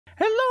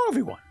Hello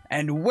everyone,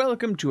 and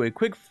welcome to a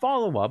quick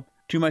follow-up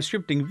to my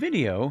scripting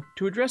video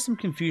to address some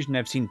confusion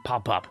I've seen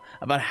pop up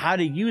about how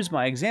to use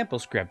my example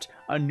script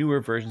on newer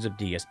versions of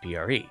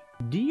DSPRE.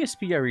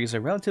 DSPRE is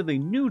a relatively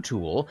new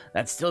tool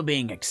that's still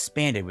being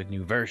expanded with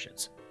new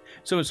versions,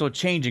 so it's still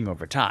changing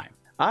over time.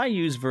 I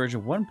use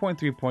version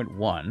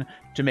 1.3.1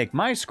 to make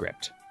my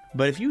script,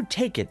 but if you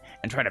take it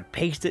and try to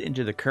paste it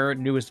into the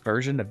current newest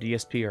version of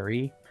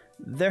DSPRE,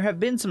 there have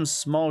been some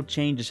small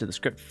changes to the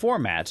script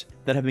format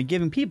that have been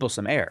giving people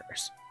some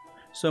errors.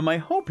 So my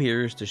hope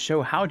here is to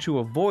show how to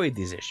avoid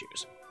these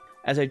issues,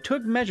 as I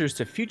took measures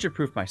to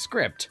future-proof my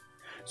script,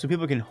 so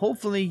people can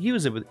hopefully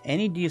use it with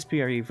any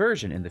DSPRE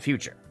version in the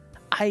future.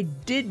 I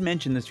did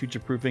mention this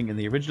future-proofing in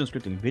the original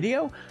scripting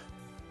video,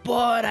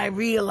 but I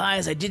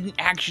realized I didn't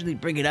actually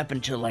bring it up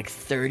until like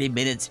 30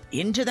 minutes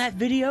into that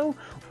video,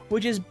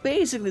 which is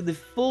basically the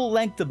full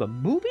length of a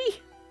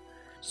movie.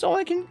 So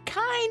I can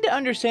kinda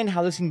understand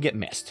how this can get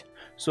missed.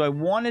 So I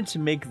wanted to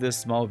make this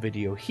small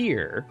video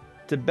here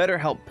to better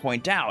help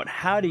point out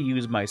how to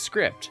use my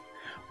script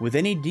with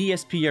any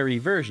DSPRE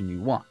version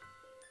you want.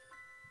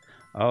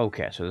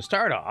 Okay, so to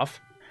start off,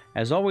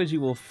 as always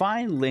you will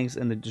find links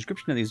in the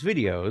description of these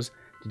videos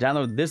to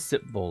download this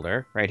zip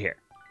folder right here,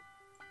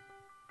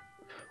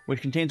 which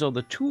contains all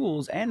the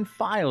tools and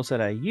files that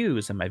I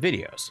use in my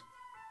videos.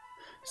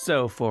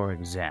 So for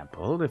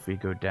example, if we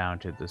go down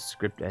to the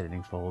script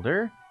editing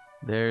folder,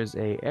 there's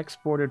a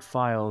exported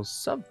files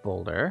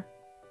subfolder,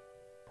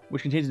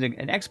 which contains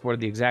an export of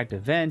the exact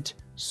event,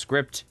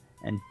 script,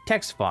 and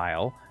text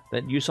file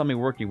that you saw me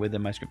working with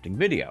in my scripting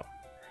video.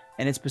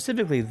 And it's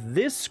specifically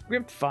this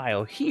script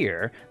file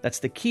here that's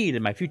the key to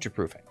my future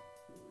proofing.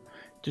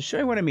 To show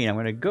you what I mean, I'm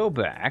going to go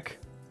back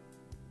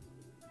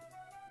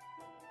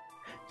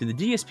to the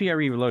DSPRE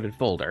Reloaded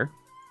folder,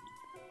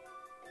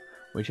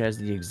 which has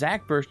the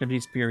exact version of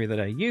DSPRE that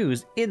I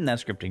use in that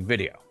scripting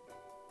video,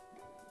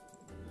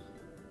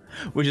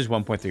 which is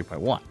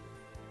 1.3.1,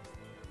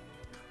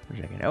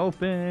 which I can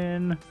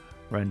open,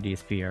 run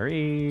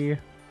DSPRE,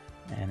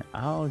 and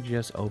I'll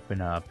just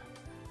open up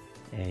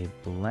a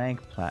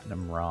blank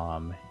Platinum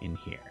ROM in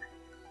here,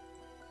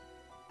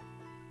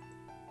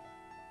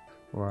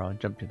 or I'll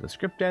jump to the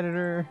script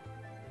editor,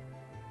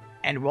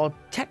 and while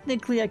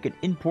technically I could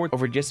import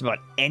over just about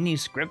any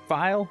script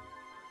file,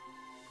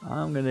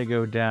 I'm going to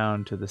go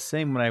down to the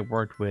same one I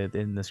worked with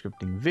in the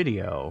scripting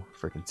video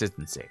for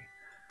consistency.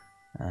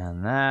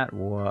 And that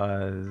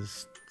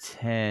was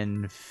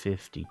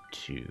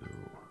 1052.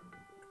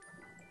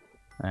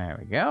 There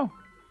we go.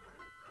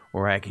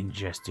 Or I can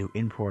just do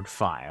import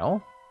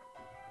file,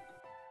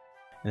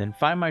 and then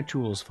find my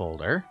tools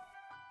folder.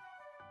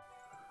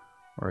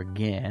 Or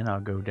again,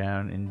 I'll go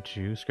down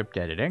into script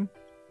editing,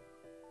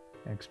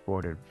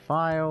 exported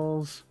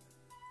files,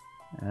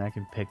 and I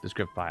can pick the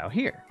script file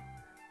here.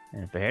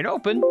 And if I hit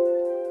open,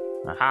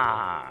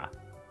 aha!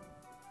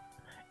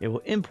 It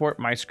will import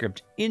my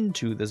script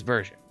into this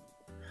version,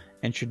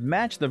 and should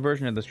match the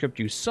version of the script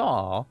you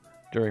saw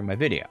during my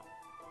video.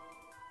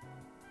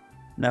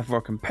 Now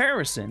for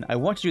comparison, I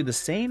want to do the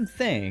same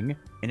thing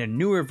in a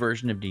newer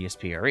version of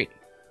DSPRE.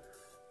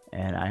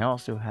 And I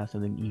also have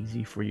something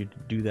easy for you to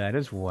do that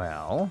as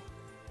well.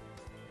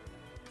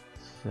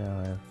 So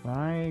if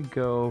I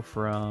go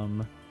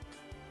from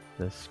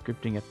the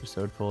scripting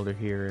episode folder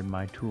here in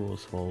my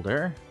tools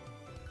folder,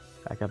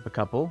 back up a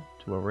couple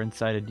to where we're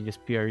inside of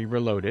DSPRE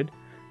Reloaded,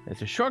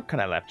 there's a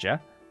shortcut I left you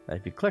that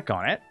if you click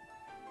on it,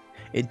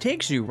 it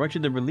takes you right to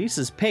the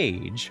releases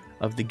page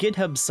of the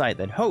GitHub site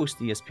that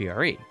hosts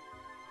DSPRE,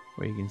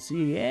 where you can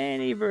see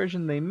any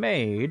version they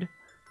made,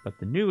 but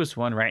the newest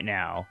one right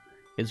now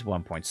is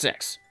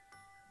 1.6.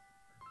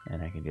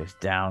 And I can just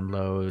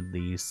download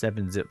the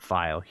 7-zip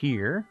file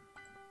here,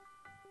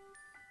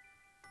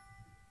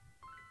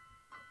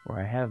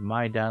 where I have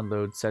my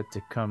download set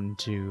to come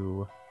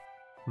to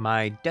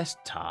my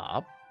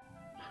desktop,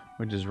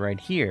 which is right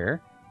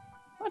here.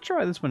 Not sure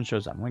why this one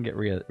shows up. I'm going to get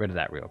rid of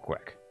that real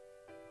quick.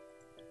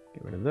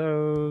 Get rid of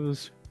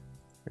those.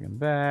 Bring them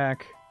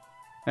back.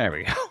 There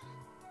we go.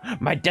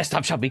 My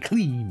desktop shall be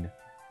clean.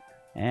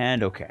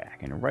 And okay, I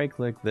can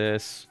right-click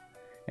this,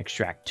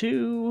 extract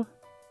to,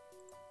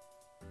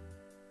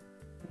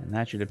 and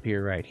that should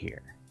appear right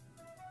here.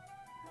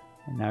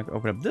 And now I can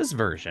open up this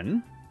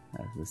version.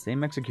 That's the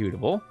same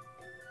executable.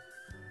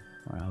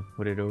 Where I'll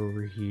put it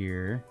over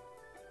here.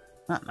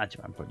 Not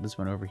too. I'm putting this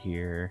one over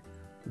here.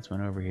 This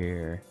one over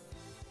here.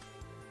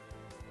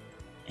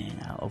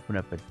 And I'll open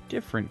up a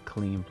different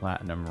clean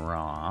Platinum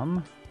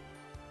ROM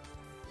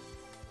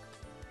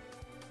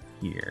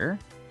here.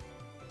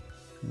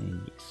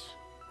 And yes.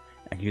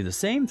 I can do the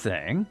same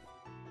thing.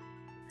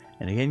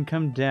 And again,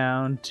 come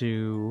down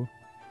to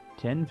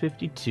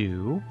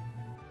 1052.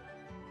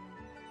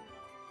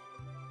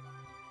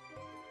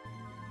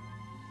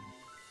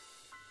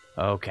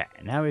 Okay,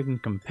 now we can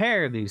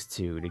compare these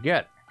two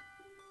together.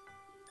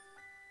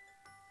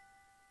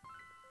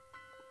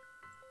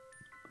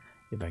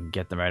 If I can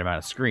get the right amount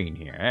of screen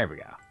here. There we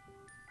go.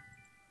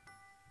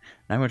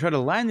 Now I'm going to try to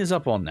line these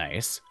up all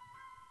nice.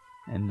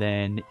 And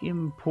then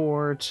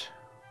import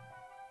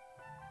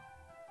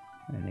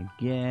And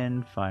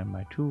again, find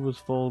my tools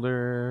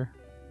folder,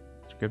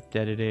 script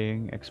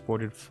editing,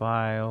 exported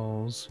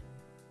files,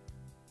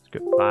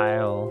 script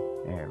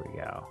file, there we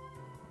go.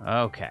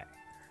 Okay,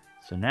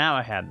 so now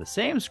I have the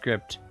same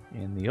script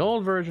in the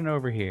old version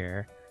over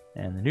here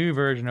and the new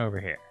version over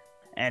here.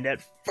 And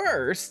at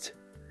first,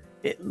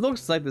 it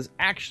looks like there's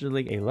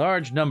actually a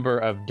large number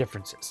of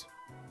differences.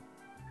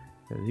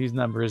 These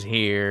numbers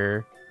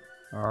here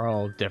are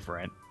all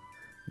different.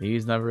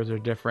 These numbers are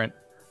different,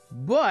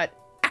 but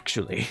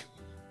actually,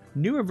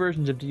 newer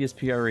versions of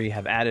DSPRE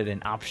have added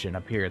an option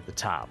up here at the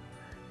top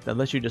that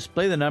lets you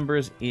display the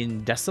numbers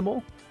in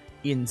decimal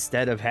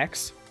instead of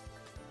hex.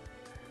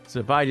 So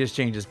if I just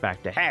change this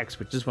back to hex,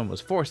 which this one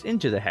was forced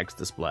into the hex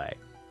display,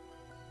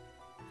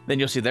 then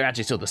you'll see they're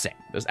actually still the same.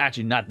 There's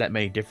actually not that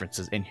many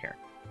differences in here.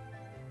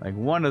 Like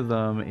one of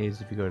them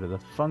is if you go to the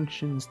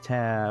Functions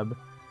tab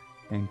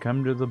and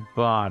come to the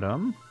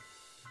bottom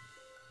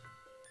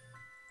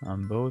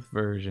on both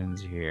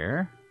versions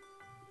here,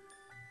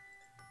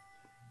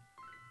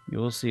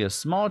 you'll see a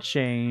small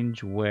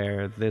change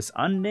where this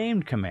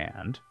unnamed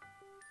command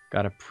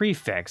got a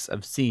prefix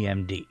of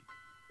CMD.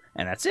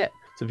 And that's it.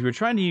 So if you were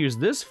trying to use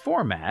this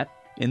format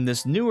in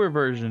this newer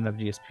version of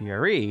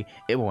DSPRE,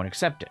 it won't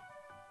accept it.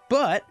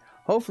 But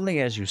hopefully,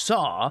 as you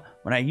saw,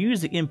 when I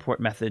used the import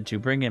method to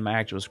bring in my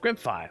actual script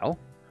file,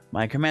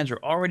 my commands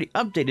were already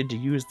updated to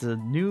use the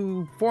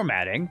new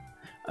formatting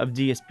of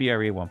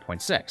DSPRE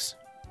 1.6.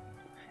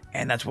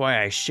 And that's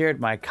why I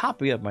shared my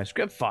copy of my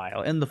script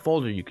file in the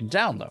folder you can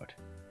download,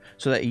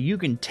 so that you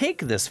can take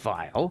this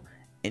file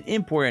and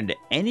import it into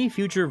any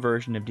future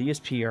version of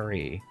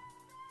DSPRE,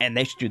 and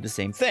they should do the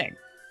same thing.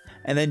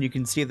 And then you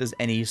can see if there's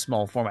any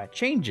small format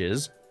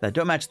changes that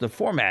don't match the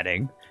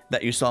formatting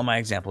that you saw in my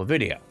example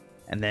video.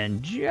 And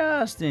then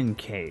just in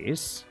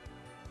case,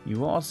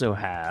 you also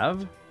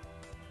have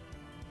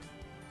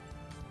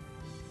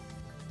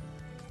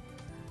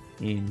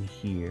in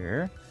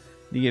here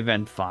the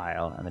event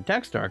file and the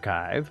text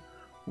archive,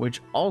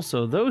 which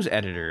also those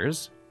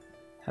editors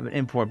have an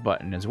import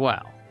button as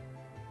well.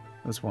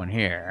 This one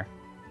here.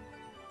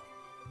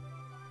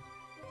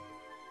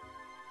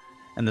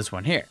 And this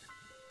one here.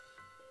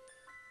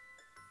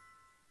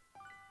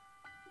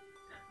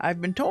 I've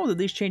been told that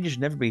these changes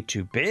should never be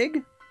too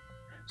big,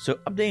 so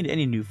updating to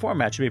any new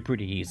format should be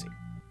pretty easy.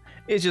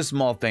 It's just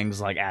small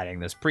things like adding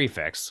this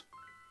prefix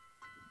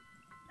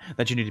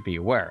that you need to be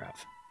aware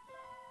of.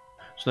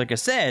 So like I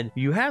said,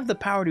 you have the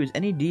power to use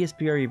any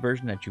DSPRE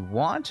version that you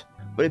want,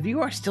 but if you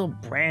are still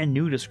brand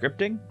new to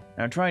scripting and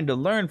are trying to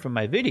learn from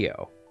my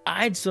video,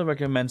 I'd still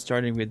recommend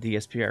starting with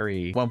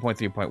DSPRE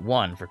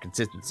 1.3.1 for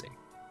consistency.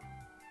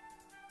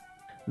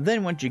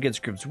 Then once you get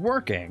scripts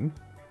working,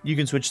 you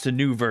can switch to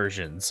new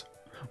versions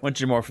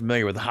once you're more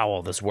familiar with how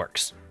all this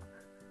works.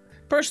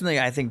 Personally,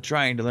 I think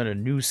trying to learn a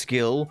new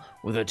skill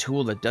with a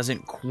tool that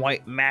doesn't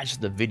quite match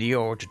the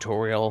video or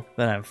tutorial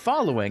that I'm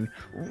following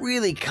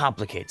really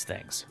complicates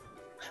things.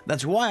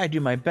 That's why I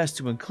do my best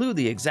to include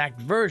the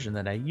exact version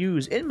that I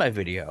use in my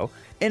video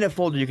in a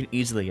folder you can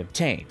easily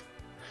obtain.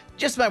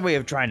 Just my way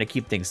of trying to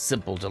keep things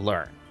simple to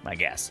learn, I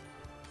guess.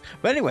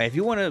 But anyway, if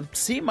you want to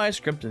see my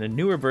script in a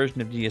newer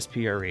version of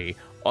DSPRE,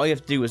 all you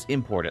have to do is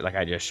import it like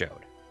I just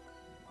showed.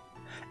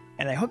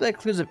 And I hope that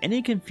clears up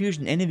any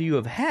confusion any of you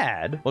have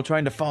had while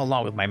trying to follow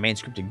along with my main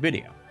scripting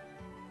video.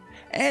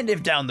 And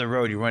if down the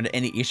road you run into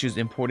any issues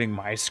importing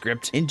my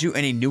script into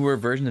any newer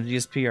version of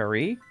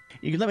DSPRE,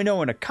 you can let me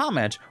know in a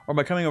comment or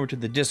by coming over to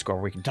the Discord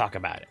where we can talk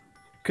about it.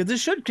 Because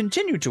this should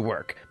continue to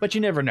work, but you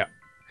never know.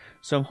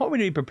 So I'm hoping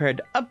to be prepared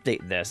to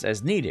update this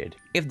as needed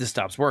if this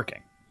stops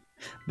working.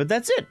 But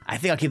that's it. I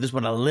think I'll keep this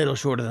one a little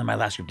shorter than my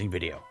last scripting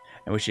video.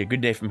 I wish you a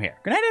good day from here.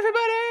 Good night,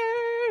 everybody!